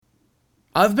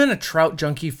I've been a trout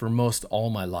junkie for most all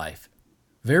my life.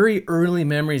 Very early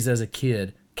memories as a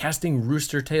kid, casting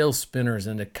rooster tail spinners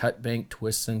into cut bank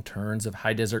twists and turns of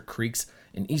high desert creeks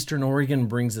in eastern Oregon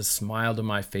brings a smile to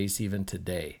my face even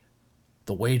today.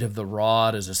 The weight of the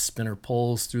rod as a spinner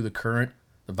pulls through the current,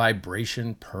 the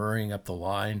vibration purring up the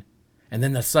line, and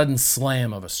then the sudden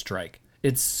slam of a strike.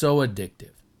 It's so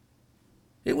addictive.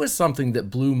 It was something that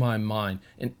blew my mind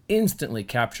and instantly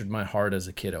captured my heart as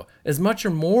a kiddo, as much or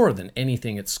more than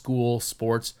anything at school,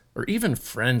 sports, or even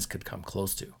friends could come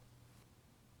close to.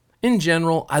 In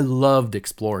general, I loved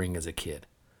exploring as a kid.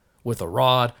 With a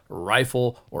rod, a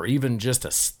rifle, or even just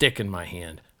a stick in my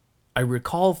hand, I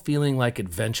recall feeling like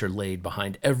adventure laid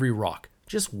behind every rock,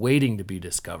 just waiting to be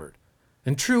discovered.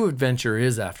 And true adventure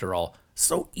is, after all,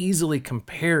 so easily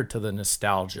compared to the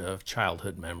nostalgia of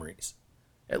childhood memories.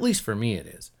 At least for me it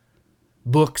is.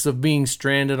 Books of being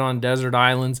stranded on desert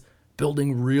islands,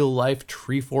 building real-life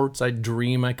tree forts I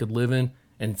dream I could live in,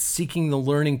 and seeking the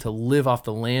learning to live off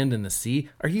the land and the sea.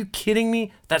 Are you kidding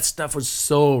me? That stuff was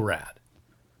so rad.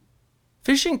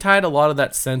 Fishing tied a lot of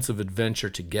that sense of adventure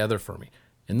together for me,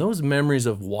 and those memories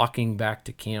of walking back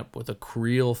to camp with a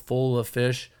creel full of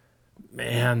fish,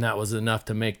 man, that was enough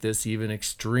to make this even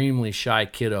extremely shy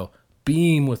kiddo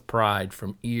beam with pride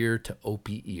from ear to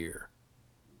opie ear.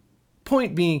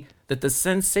 Point being that the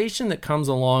sensation that comes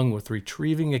along with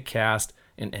retrieving a cast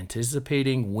and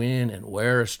anticipating when and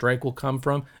where a strike will come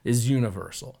from is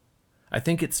universal. I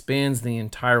think it spans the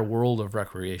entire world of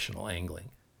recreational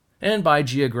angling. And by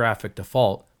geographic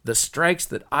default, the strikes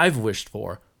that I've wished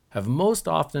for have most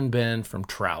often been from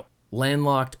trout,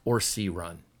 landlocked or sea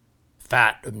run.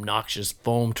 Fat, obnoxious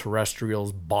foam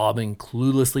terrestrials bobbing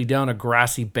cluelessly down a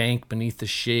grassy bank beneath the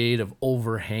shade of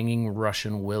overhanging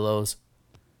Russian willows.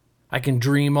 I can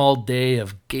dream all day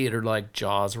of gator-like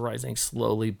jaws rising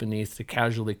slowly beneath to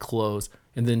casually close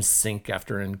and then sink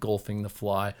after engulfing the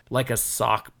fly, like a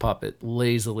sock puppet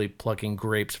lazily plucking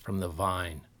grapes from the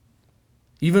vine.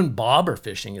 Even bobber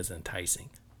fishing is enticing.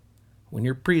 When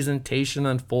your presentation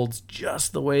unfolds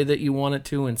just the way that you want it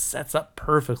to and sets up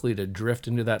perfectly to drift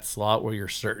into that slot where you're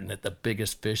certain that the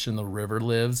biggest fish in the river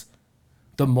lives,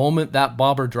 the moment that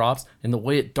bobber drops and the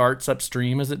way it darts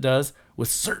upstream as it does, with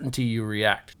certainty you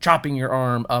react, chopping your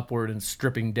arm upward and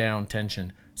stripping down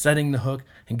tension, setting the hook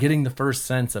and getting the first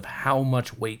sense of how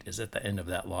much weight is at the end of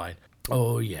that line.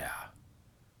 Oh yeah.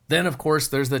 Then of course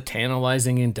there's the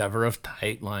tantalizing endeavor of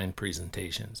tight line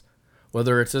presentations.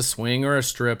 Whether it's a swing or a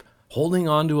strip, holding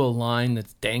onto a line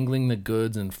that's dangling the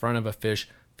goods in front of a fish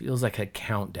feels like a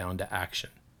countdown to action.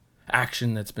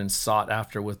 Action that's been sought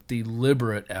after with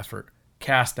deliberate effort,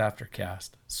 cast after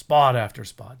cast, spot after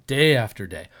spot, day after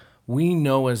day. We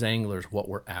know as anglers what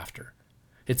we're after.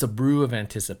 It's a brew of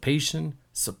anticipation,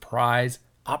 surprise,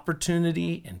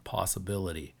 opportunity, and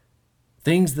possibility.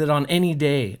 Things that on any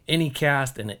day, any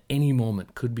cast, and at any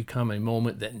moment could become a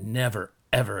moment that never,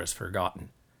 ever is forgotten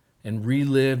and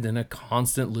relived in a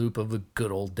constant loop of the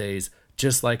good old days,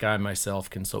 just like I myself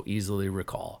can so easily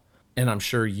recall. And I'm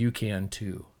sure you can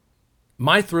too.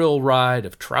 My thrill ride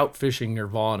of trout fishing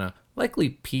nirvana likely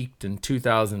peaked in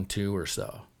 2002 or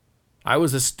so. I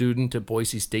was a student at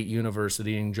Boise State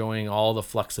University, enjoying all the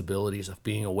flexibilities of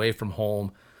being away from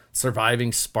home,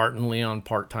 surviving spartanly on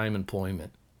part-time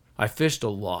employment. I fished a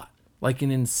lot, like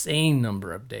an insane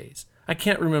number of days. I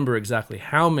can't remember exactly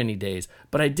how many days,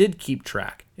 but I did keep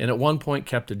track, and at one point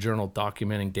kept a journal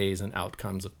documenting days and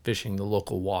outcomes of fishing the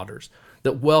local waters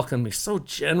that welcomed me so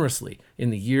generously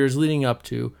in the years leading up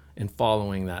to and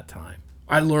following that time.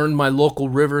 I learned my local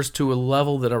rivers to a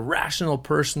level that a rational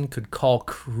person could call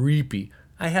creepy.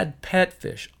 I had pet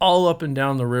fish all up and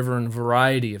down the river in a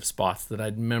variety of spots that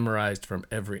I'd memorized from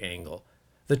every angle.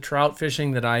 The trout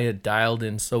fishing that I had dialed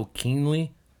in so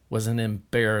keenly was an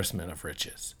embarrassment of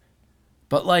riches.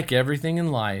 But like everything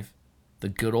in life, the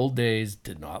good old days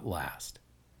did not last.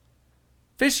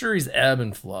 Fisheries ebb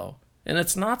and flow, and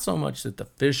it's not so much that the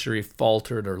fishery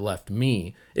faltered or left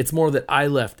me, it's more that I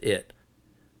left it.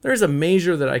 There's a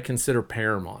measure that I consider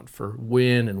paramount for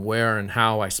when and where and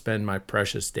how I spend my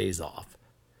precious days off.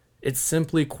 It's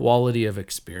simply quality of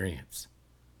experience.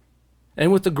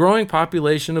 And with the growing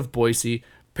population of Boise,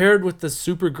 paired with the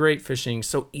super great fishing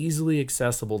so easily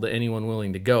accessible to anyone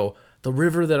willing to go, the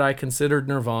river that I considered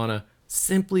nirvana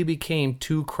simply became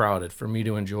too crowded for me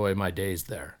to enjoy my days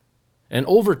there. And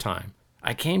over time,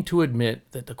 I came to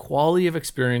admit that the quality of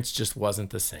experience just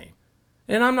wasn't the same.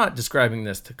 And I'm not describing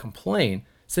this to complain,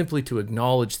 simply to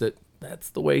acknowledge that that's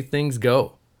the way things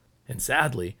go. And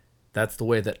sadly, that's the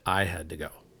way that I had to go.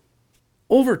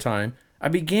 Over time, I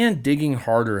began digging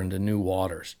harder into new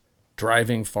waters,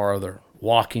 driving farther,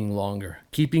 walking longer,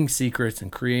 keeping secrets,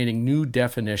 and creating new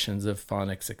definitions of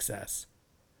phonic success.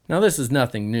 Now, this is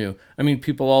nothing new. I mean,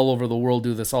 people all over the world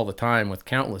do this all the time with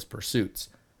countless pursuits.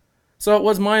 So it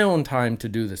was my own time to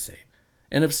do the same.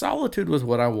 And if solitude was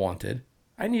what I wanted,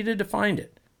 I needed to find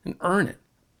it and earn it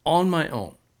on my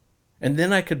own. And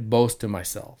then I could boast to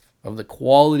myself of the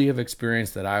quality of experience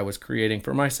that I was creating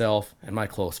for myself and my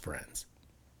close friends.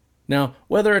 Now,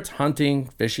 whether it's hunting,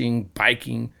 fishing,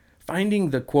 biking, finding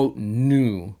the quote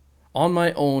new on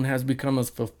my own has become as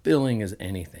fulfilling as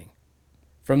anything.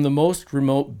 From the most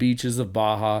remote beaches of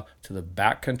Baja to the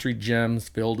backcountry gems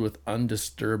filled with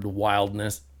undisturbed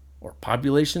wildness or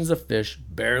populations of fish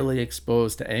barely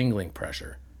exposed to angling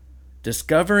pressure,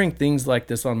 discovering things like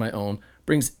this on my own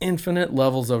brings infinite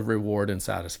levels of reward and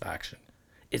satisfaction.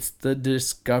 It's the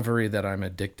discovery that I'm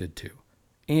addicted to,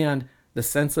 and the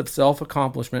sense of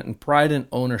self-accomplishment and pride and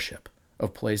ownership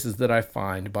of places that I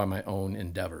find by my own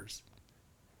endeavors.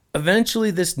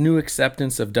 Eventually, this new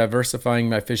acceptance of diversifying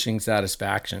my fishing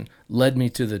satisfaction led me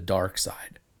to the dark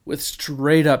side, with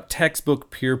straight-up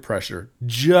textbook peer pressure,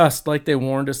 just like they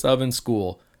warned us of in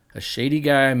school. A shady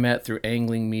guy I met through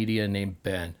angling media named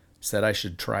Ben said I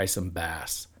should try some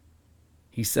bass.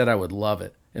 He said I would love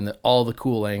it, and that all the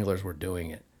cool anglers were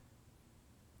doing it.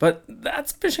 But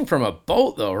that's fishing from a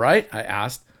boat though, right? I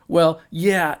asked. Well,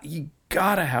 yeah, you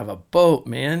gotta have a boat,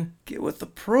 man. Get with the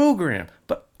program.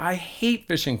 But I hate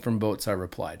fishing from boats, I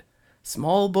replied.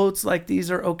 Small boats like these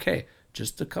are okay.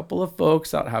 Just a couple of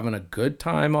folks out having a good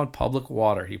time on public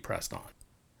water, he pressed on.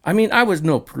 I mean, I was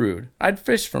no prude. I'd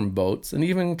fished from boats and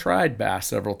even tried bass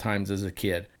several times as a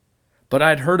kid. But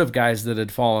I'd heard of guys that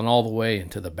had fallen all the way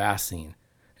into the bass scene,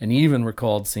 and even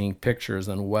recalled seeing pictures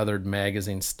in weathered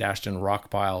magazines stashed in rock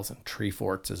piles and tree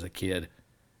forts as a kid.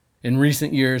 In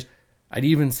recent years, I'd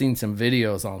even seen some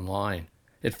videos online.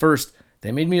 At first,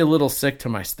 they made me a little sick to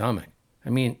my stomach. I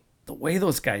mean, the way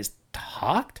those guys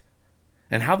talked,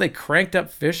 and how they cranked up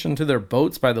fish into their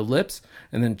boats by the lips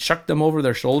and then chucked them over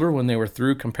their shoulder when they were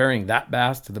through comparing that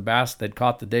bass to the bass they'd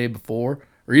caught the day before,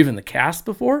 or even the cast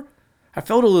before, I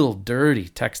felt a little dirty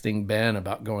texting Ben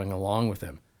about going along with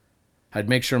him. I'd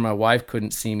make sure my wife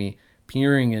couldn't see me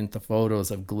peering into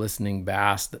photos of glistening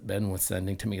bass that Ben was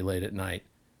sending to me late at night.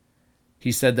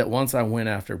 He said that once I went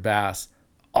after bass,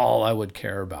 all I would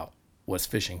care about was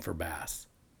fishing for bass.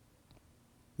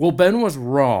 Well, Ben was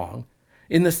wrong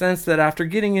in the sense that after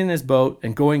getting in his boat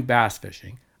and going bass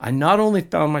fishing, I not only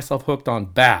found myself hooked on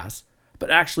bass,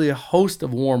 but actually a host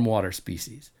of warm water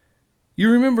species. You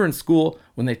remember in school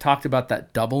when they talked about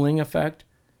that doubling effect?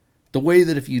 The way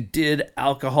that if you did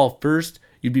alcohol first,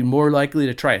 you'd be more likely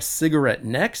to try a cigarette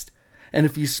next, and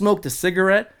if you smoked a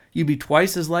cigarette, you'd be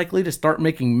twice as likely to start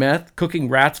making meth, cooking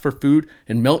rats for food,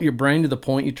 and melt your brain to the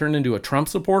point you turn into a Trump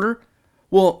supporter?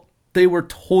 Well, they were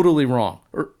totally wrong.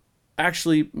 Or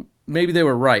actually, maybe they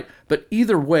were right. But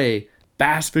either way,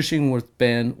 bass fishing with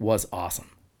Ben was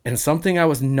awesome. And something I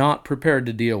was not prepared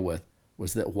to deal with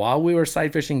was that while we were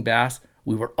sight fishing bass,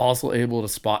 we were also able to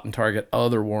spot and target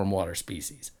other warm water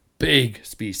species. Big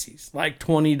species, like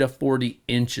 20 to 40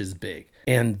 inches big.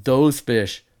 And those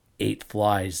fish ate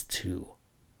flies too.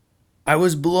 I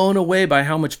was blown away by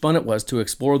how much fun it was to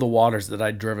explore the waters that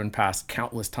I'd driven past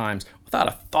countless times without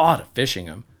a thought of fishing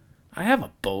them. I have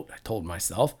a boat, I told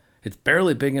myself. It's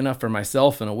barely big enough for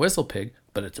myself and a whistle pig,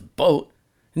 but it's a boat.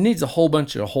 It needs a whole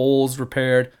bunch of holes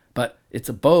repaired, but it's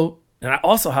a boat. And I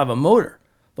also have a motor.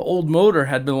 The old motor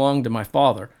had belonged to my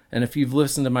father, and if you've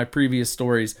listened to my previous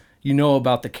stories, you know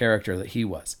about the character that he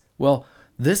was. Well,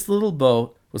 this little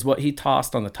boat was what he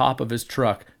tossed on the top of his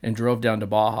truck and drove down to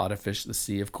Baja to fish the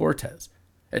Sea of Cortez.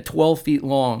 At 12 feet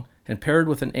long and paired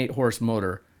with an 8-horse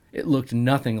motor, it looked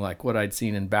nothing like what I'd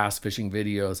seen in bass fishing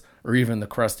videos or even the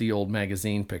crusty old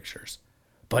magazine pictures.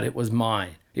 But it was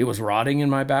mine. It was rotting in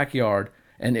my backyard,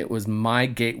 and it was my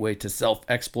gateway to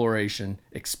self-exploration,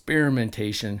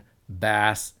 experimentation,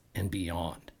 bass, and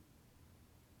beyond.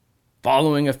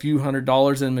 Following a few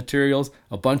 $100s in materials,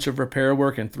 a bunch of repair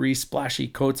work, and 3 splashy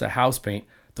coats of house paint,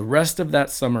 the rest of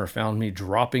that summer found me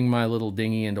dropping my little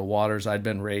dinghy into waters I'd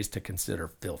been raised to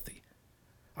consider filthy.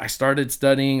 I started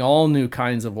studying all new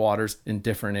kinds of waters in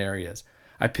different areas.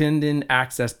 I pinned in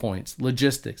access points,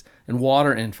 logistics, and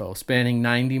water info spanning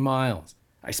 90 miles.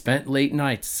 I spent late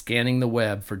nights scanning the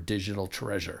web for digital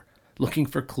treasure, looking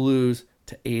for clues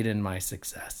to aid in my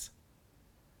success.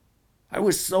 I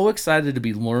was so excited to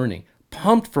be learning,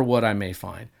 pumped for what I may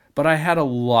find, but I had a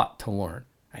lot to learn.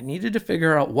 I needed to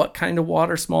figure out what kind of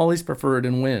water smallies preferred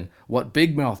and when, what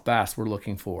bigmouth bass were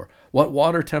looking for, what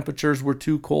water temperatures were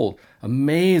too cold, a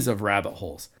maze of rabbit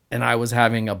holes, and I was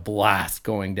having a blast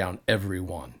going down every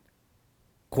one.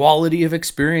 Quality of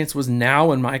experience was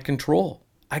now in my control.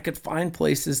 I could find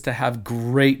places to have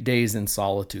great days in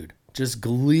solitude, just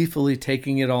gleefully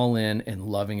taking it all in and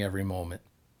loving every moment.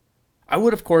 I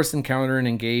would, of course, encounter and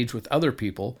engage with other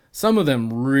people, some of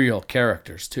them real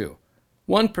characters, too.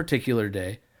 One particular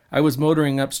day, I was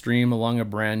motoring upstream along a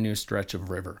brand new stretch of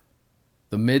river.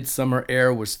 The midsummer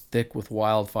air was thick with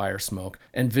wildfire smoke,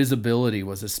 and visibility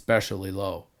was especially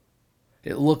low.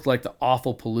 It looked like the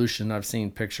awful pollution I've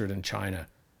seen pictured in China,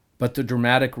 but the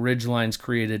dramatic ridgelines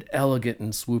created elegant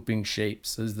and swooping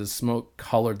shapes as the smoke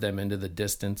colored them into the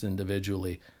distance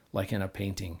individually, like in a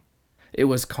painting. It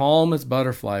was calm as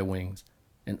butterfly wings,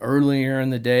 and earlier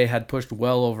in the day had pushed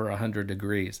well over 100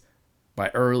 degrees. By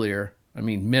earlier, I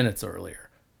mean minutes earlier,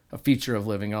 a feature of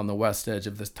living on the west edge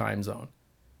of this time zone.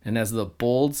 And as the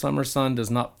bold summer sun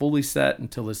does not fully set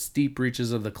until the steep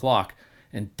reaches of the clock,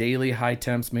 and daily high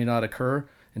temps may not occur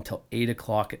until 8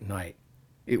 o'clock at night,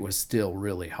 it was still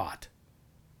really hot.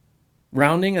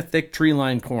 Rounding a thick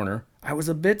tree-lined corner, I was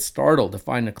a bit startled to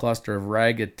find a cluster of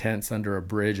ragged tents under a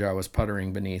bridge I was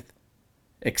puttering beneath.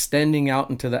 Extending out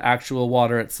into the actual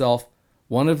water itself,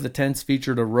 one of the tents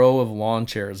featured a row of lawn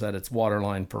chairs at its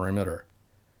waterline perimeter.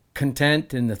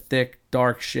 Content in the thick,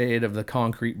 dark shade of the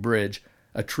concrete bridge,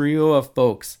 a trio of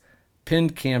folks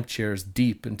pinned camp chairs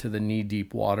deep into the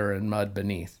knee-deep water and mud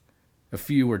beneath. A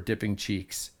few were dipping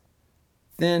cheeks.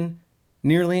 Thin,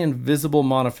 nearly invisible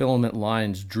monofilament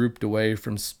lines drooped away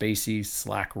from spacey,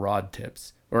 slack rod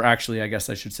tips. Or actually, I guess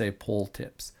I should say pole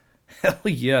tips. Hell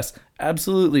yes,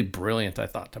 absolutely brilliant, I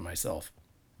thought to myself.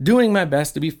 Doing my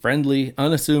best to be friendly,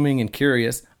 unassuming, and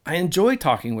curious, I enjoy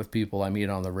talking with people I meet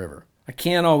on the river. I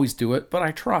can't always do it, but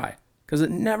I try, because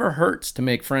it never hurts to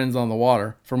make friends on the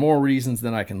water, for more reasons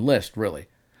than I can list, really.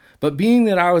 But being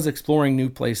that I was exploring new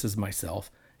places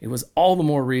myself, it was all the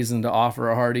more reason to offer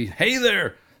a hearty, "Hey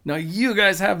there! Now you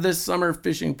guys have this summer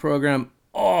fishing program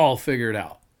all figured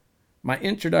out." My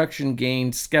introduction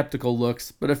gained skeptical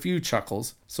looks, but a few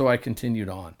chuckles, so I continued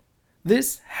on.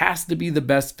 "This has to be the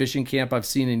best fishing camp I've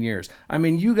seen in years. I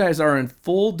mean, you guys are in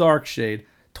full dark shade,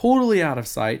 totally out of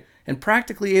sight, and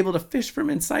practically able to fish from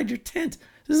inside your tent.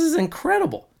 This is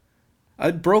incredible."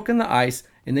 I'd broken the ice,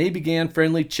 and they began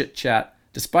friendly chit-chat,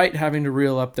 despite having to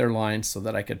reel up their lines so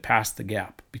that I could pass the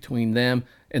gap between them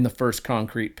and the first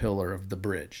concrete pillar of the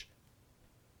bridge.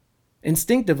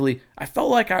 Instinctively, I felt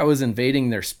like I was invading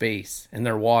their space and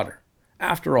their water.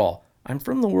 After all, I'm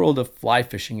from the world of fly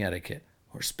fishing etiquette,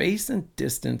 where space and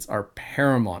distance are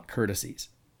paramount courtesies.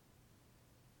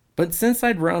 But since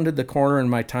I'd rounded the corner in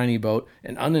my tiny boat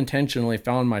and unintentionally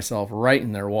found myself right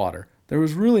in their water, there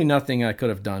was really nothing I could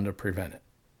have done to prevent it.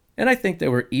 And I think they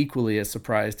were equally as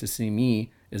surprised to see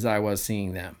me as I was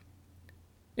seeing them.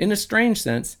 In a strange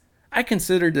sense, I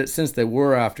considered that since they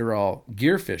were, after all,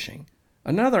 gear fishing,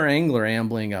 another angler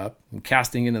ambling up and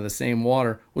casting into the same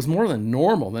water was more than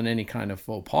normal than any kind of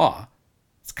faux pas.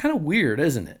 It's kind of weird,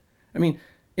 isn't it? I mean,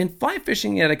 in fly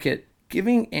fishing etiquette,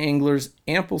 giving anglers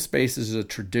ample space is a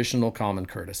traditional common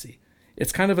courtesy.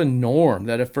 It's kind of a norm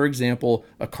that if, for example,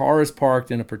 a car is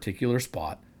parked in a particular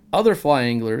spot, other fly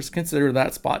anglers consider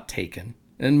that spot taken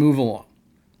and move along.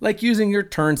 Like using your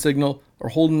turn signal or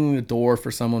holding the door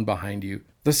for someone behind you.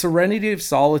 The serenity of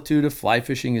solitude of fly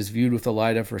fishing is viewed with a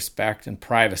light of respect and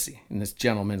privacy in this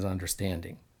gentleman's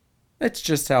understanding. That's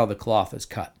just how the cloth is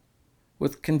cut.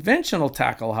 With conventional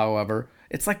tackle, however,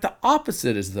 it's like the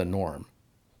opposite is the norm.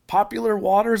 Popular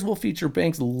waters will feature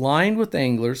banks lined with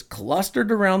anglers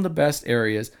clustered around the best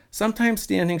areas, sometimes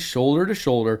standing shoulder to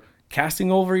shoulder,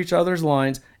 casting over each other's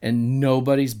lines, and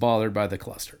nobody's bothered by the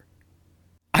cluster.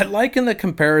 I liken the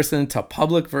comparison to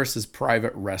public versus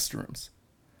private restrooms.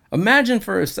 Imagine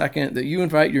for a second that you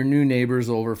invite your new neighbors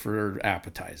over for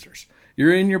appetizers.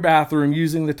 You're in your bathroom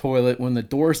using the toilet when the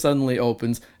door suddenly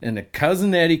opens and a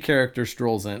Cousin Eddie character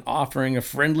strolls in, offering a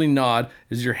friendly nod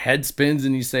as your head spins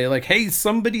and you say, like, "Hey,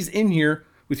 somebody's in here,"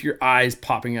 with your eyes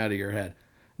popping out of your head.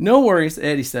 "No worries,"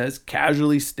 Eddie says,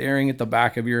 casually staring at the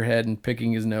back of your head and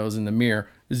picking his nose in the mirror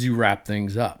as you wrap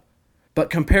things up. But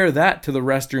compare that to the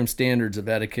restroom standards of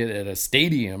etiquette at a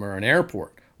stadium or an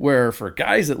airport, where, for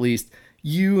guys at least,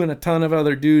 you and a ton of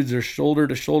other dudes are shoulder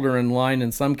to shoulder in line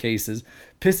in some cases,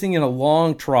 pissing in a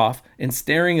long trough and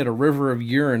staring at a river of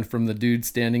urine from the dude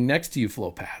standing next to you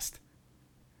flow past.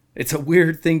 It's a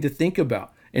weird thing to think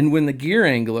about. And when the gear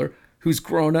angler, who's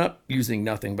grown up using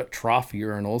nothing but trough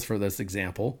urinals for this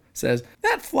example, says,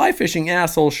 "That fly fishing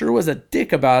asshole sure was a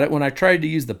dick about it when I tried to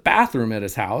use the bathroom at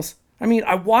his house. I mean,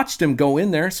 I watched him go in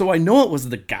there, so I know it was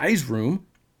the guy's room."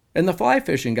 And the fly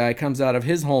fishing guy comes out of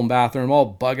his home bathroom all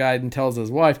bug-eyed and tells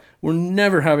his wife, "We're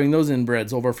never having those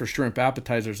inbreds over for shrimp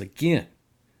appetizers again."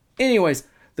 Anyways,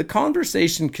 the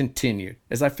conversation continued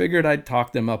as I figured I'd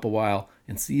talk them up a while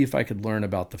and see if I could learn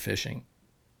about the fishing.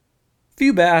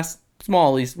 Few bass,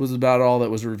 smallies, was about all that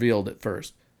was revealed at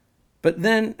first. But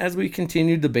then, as we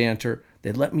continued the banter,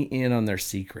 they let me in on their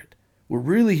secret. "We're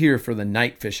really here for the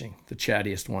night fishing," the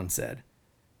chattiest one said.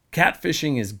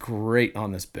 "Catfishing is great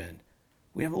on this bend.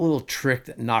 We have a little trick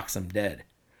that knocks them dead.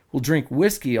 We'll drink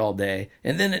whiskey all day,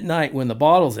 and then at night, when the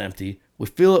bottle's empty, we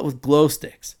fill it with glow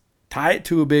sticks, tie it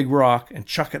to a big rock, and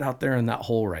chuck it out there in that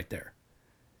hole right there.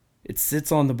 It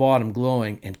sits on the bottom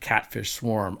glowing, and catfish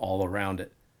swarm all around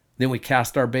it. Then we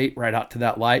cast our bait right out to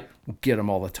that light and get them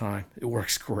all the time. It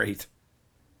works great."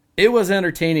 It was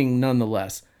entertaining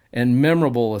nonetheless, and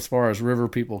memorable as far as river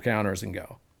people counters and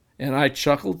go, and I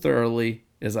chuckled thoroughly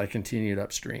as I continued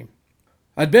upstream.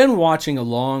 I'd been watching a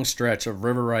long stretch of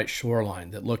river right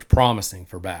shoreline that looked promising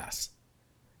for bass.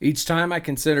 Each time I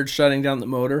considered shutting down the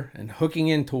motor and hooking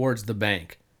in towards the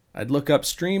bank, I'd look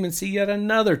upstream and see yet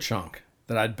another chunk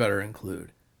that I'd better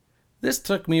include. This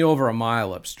took me over a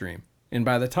mile upstream, and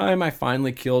by the time I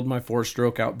finally killed my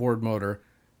 4-stroke outboard motor,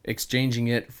 exchanging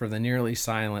it for the nearly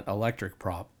silent electric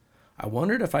prop, I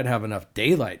wondered if I'd have enough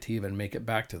daylight to even make it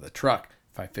back to the truck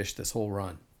if I fished this whole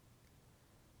run.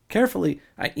 Carefully,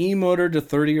 I e-motored to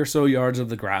 30 or so yards of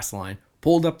the grass line,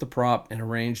 pulled up the prop, and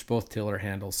arranged both tiller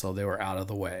handles so they were out of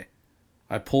the way.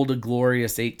 I pulled a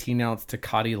glorious 18-ounce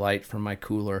Tecate Light from my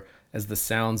cooler as the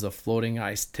sounds of floating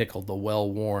ice tickled the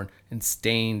well-worn and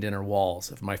stained inner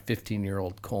walls of my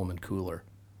 15-year-old Coleman cooler.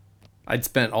 I'd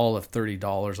spent all of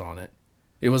 $30 on it.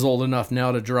 It was old enough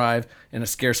now to drive and a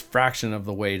scarce fraction of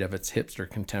the weight of its hipster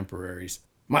contemporaries.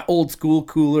 My old school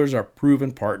coolers are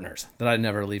proven partners that I'd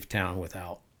never leave town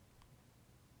without.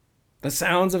 The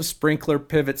sounds of sprinkler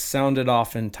pivots sounded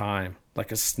off in time,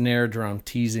 like a snare drum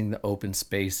teasing the open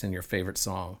space in your favorite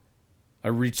song. I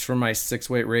reached for my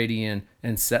 6-weight Radian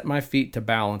and set my feet to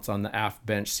balance on the aft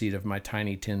bench seat of my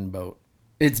tiny tin boat.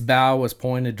 Its bow was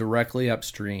pointed directly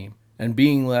upstream, and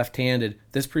being left-handed,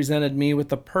 this presented me with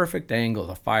the perfect angle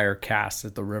to fire casts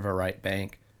at the river right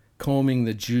bank, combing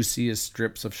the juiciest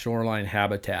strips of shoreline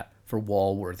habitat for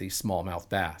wall-worthy smallmouth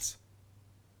bass.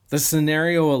 The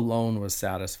scenario alone was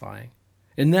satisfying,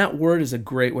 and that word is a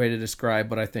great way to describe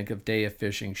what I think a day of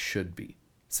fishing should be: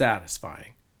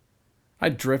 satisfying. I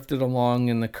drifted along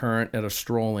in the current at a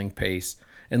strolling pace,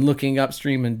 and looking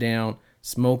upstream and down,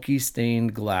 smoky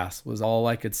stained glass was all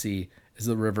I could see as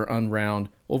the river unwound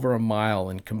over a mile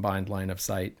in combined line of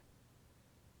sight.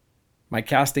 My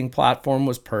casting platform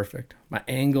was perfect, my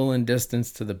angle and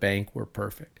distance to the bank were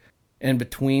perfect, and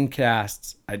between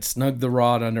casts I'd snug the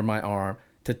rod under my arm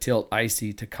to tilt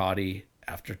icy Tecate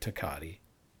after Tecate.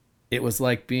 It was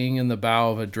like being in the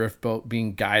bow of a drift boat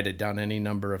being guided down any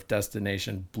number of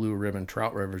destination blue ribbon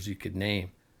trout rivers you could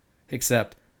name,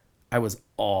 except I was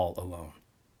all alone.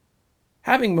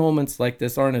 Having moments like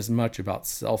this aren't as much about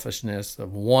selfishness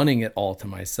of wanting it all to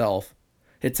myself.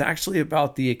 It's actually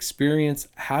about the experience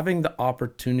having the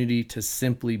opportunity to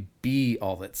simply be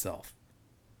all itself.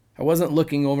 I wasn't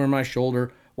looking over my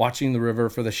shoulder, watching the river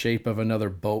for the shape of another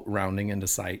boat rounding into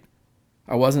sight.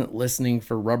 I wasn't listening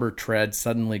for rubber tread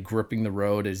suddenly gripping the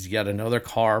road as yet another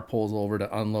car pulls over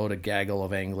to unload a gaggle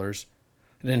of anglers.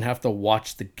 I didn't have to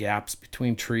watch the gaps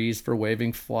between trees for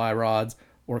waving fly rods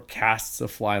or casts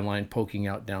of fly line poking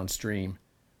out downstream.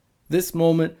 This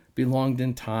moment belonged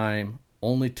in time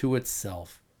only to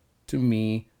itself, to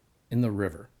me in the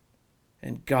river.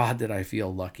 And God, did I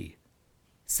feel lucky,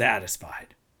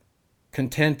 satisfied,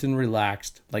 content and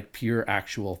relaxed like pure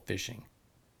actual fishing.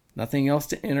 Nothing else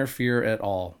to interfere at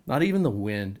all, not even the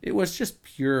wind. It was just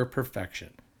pure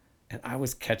perfection. And I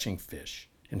was catching fish.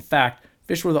 In fact,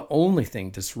 fish were the only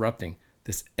thing disrupting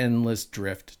this endless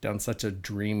drift down such a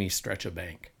dreamy stretch of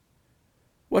bank.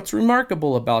 What's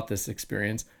remarkable about this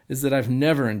experience is that I've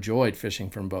never enjoyed fishing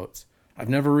from boats. I've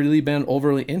never really been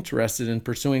overly interested in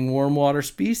pursuing warm water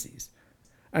species.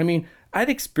 I mean, I'd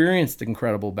experienced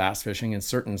incredible bass fishing in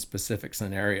certain specific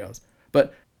scenarios,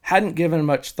 but hadn't given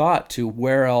much thought to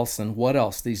where else and what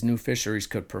else these new fisheries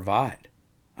could provide.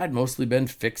 I'd mostly been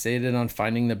fixated on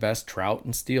finding the best trout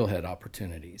and steelhead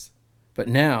opportunities. But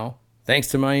now, thanks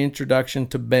to my introduction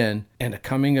to Ben and a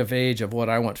coming of age of what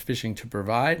I want fishing to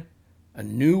provide, a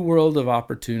new world of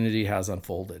opportunity has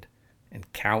unfolded,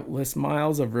 and countless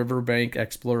miles of riverbank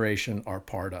exploration are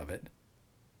part of it.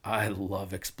 I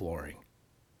love exploring.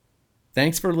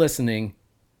 Thanks for listening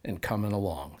and coming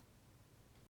along.